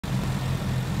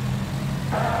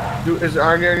Dude,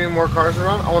 aren't there any more cars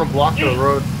around? I want to block the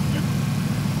road.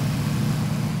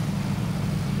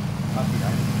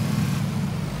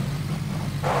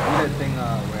 Do that thing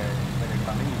where when they're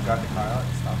coming, you drive the car out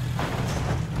and stop.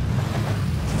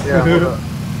 Yeah, hold up.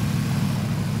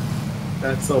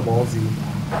 That's so ballsy.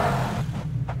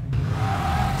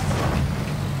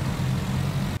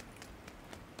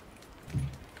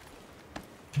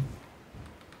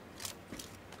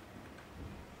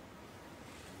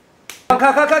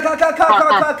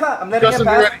 Car. I'm letting Justin,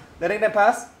 them pass. ready? Letting them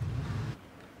pass.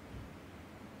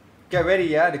 Get ready,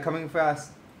 yeah, they're coming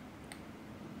fast.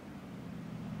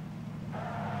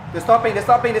 They're stopping,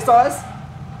 they saw us.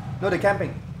 No, they're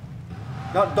camping.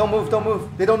 No, don't move.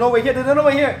 They don't know we're here,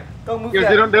 Don't move yet.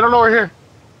 They don't know we're here.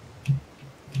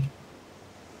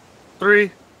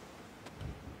 3.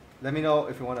 Let me know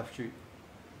if you want to shoot.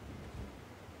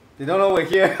 They don't know we're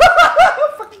here.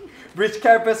 Fucking bridge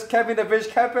campers, camping the bridge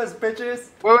campers, bitches.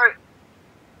 Wait.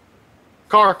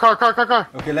 Car.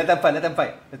 Okay, let them fight.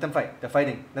 They're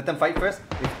fighting. Let them fight first.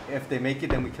 If they make it,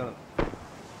 then we kill them.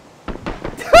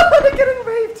 They're getting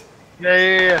raped.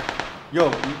 Yeah.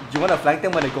 Yo, you wanna flank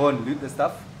them when they go and loot the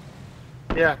stuff?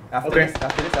 Yeah. After this,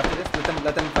 let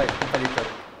them fight each other.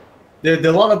 There are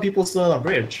a lot of people still on the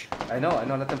bridge. I know,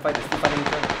 let them fight. They're still fighting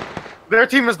each other. Their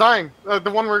team is dying.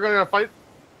 The one we're gonna fight.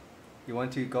 You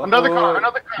want to go? Another car.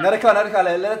 Another car.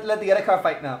 Let the other car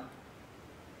fight now.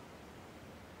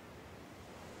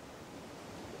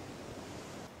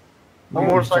 The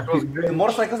motorcycle's The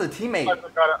motorcycle's a teammate.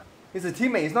 He's a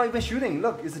teammate. He's not even shooting.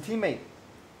 Look, it's a teammate.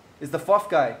 It's the fourth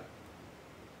guy.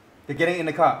 They're getting in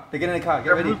the car. Get ready.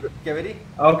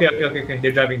 Okay.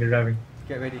 They're driving.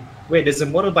 Get ready. Wait, there's a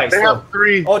motorbike They still. have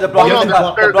 3. Oh, they're blocking the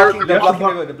road. They're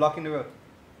blocking the road.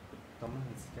 Someone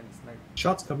is getting sniped.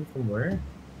 Shots coming from where?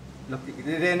 Look,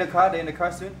 they're in the car. They're in the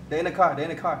car soon. They're in the car.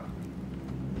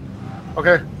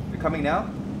 Okay. They're coming now.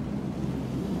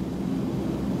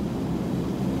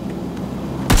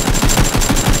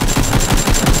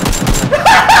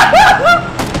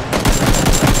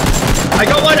 I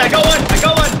got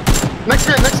one. Next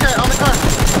guy on the car.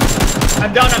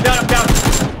 I'm down.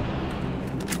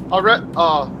 Alright.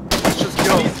 Let's just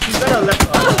go. He's got a left.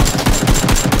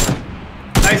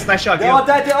 Nice shot. They're all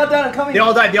dead. I'm coming. They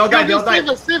all died.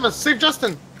 Save us. Save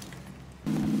Justin.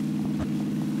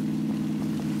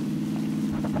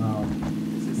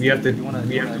 We have to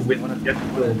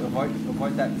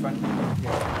avoid that front.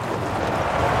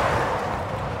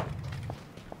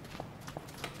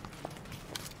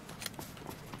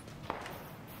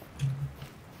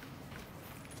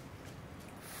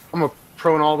 I'm a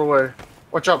prone all the way.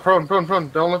 Watch out, prone.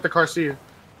 Don't let the car see you.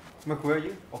 Look, where are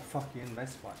you? Oh fuck, you're in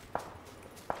nice spot.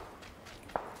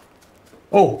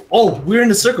 Oh, we're in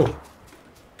the circle.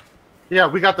 Yeah,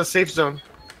 we got the safe zone.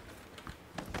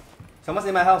 Someone's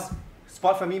in my house.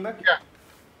 Spot for me, Merc? Yeah.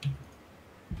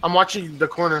 I'm watching the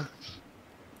corner.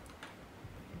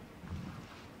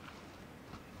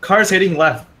 Car's heading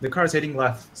left. The car's heading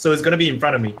left. So it's gonna be in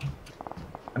front of me.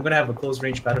 I'm gonna have a close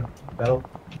range battle.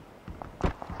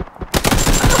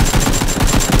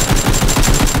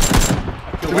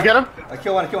 Did we get him? I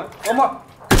kill one. One more.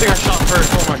 I think I shot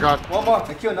first. Oh my god. One more.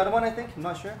 I killed another one, I think. I'm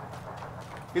not sure.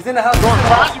 He's in the house.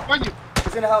 Find you.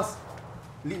 He's in the house.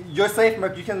 You're safe,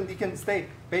 Merc. You can stay.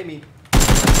 Bait me.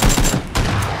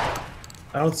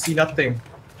 I don't see nothing.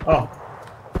 Oh.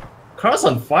 Car's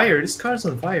on fire. This car's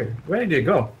on fire. Where did it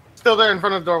go? Still there in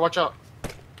front of the door. Watch out.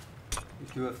 You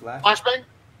do a flash. Flashbang.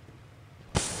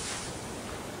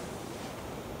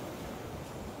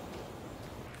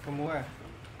 From where?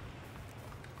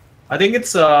 I think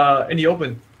it's in the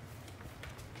open.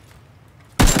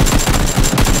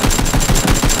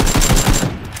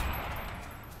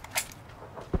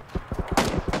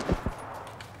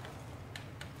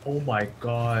 Oh my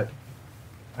god.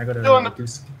 I have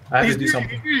to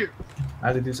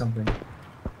do something.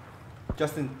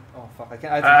 Justin. Oh fuck. I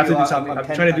I have to do something. I'm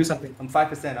trying to do something. I'm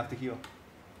 5% after heal.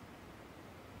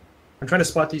 I'm trying to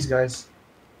spot these guys.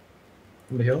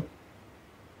 On the hill.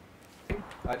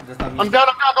 That's not me. I'm down.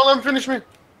 Don't let him finish me.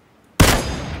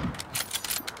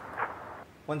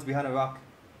 One's behind a rock.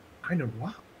 Behind a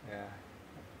rock? Yeah.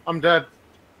 I'm dead.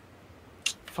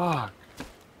 Fuck.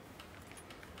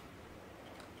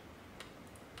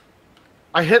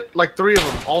 I hit like 3 of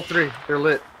them. All 3. They're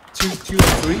lit. 2 and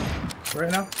 3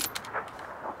 right now.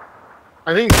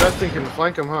 I think Justin can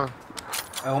flank him, huh?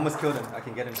 I almost killed him. I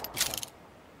can get him.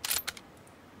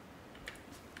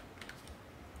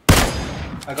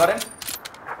 I got him.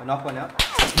 I knocked one out.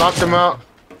 Knocked him out.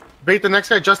 Bait the next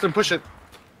guy. Justin, push it.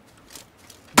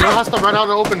 Bill has to run out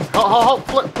and open.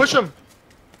 Push him.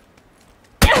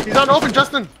 He's on open,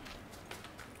 Justin.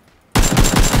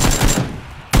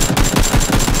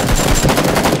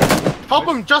 Help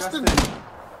him, Justin.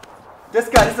 This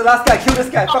guy, this is the last guy. Kill this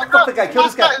guy. Fuck the guy. Kill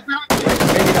this guy. Last guy is behind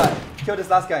you. Maybe not. Kill this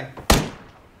last guy.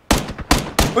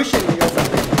 Push him or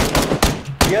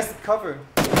something. Yes, cover.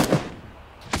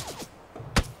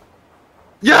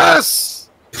 Yes!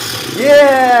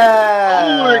 Yeah!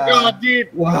 Oh my god,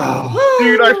 dude. Wow.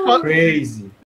 Dude, I fucked. Crazy.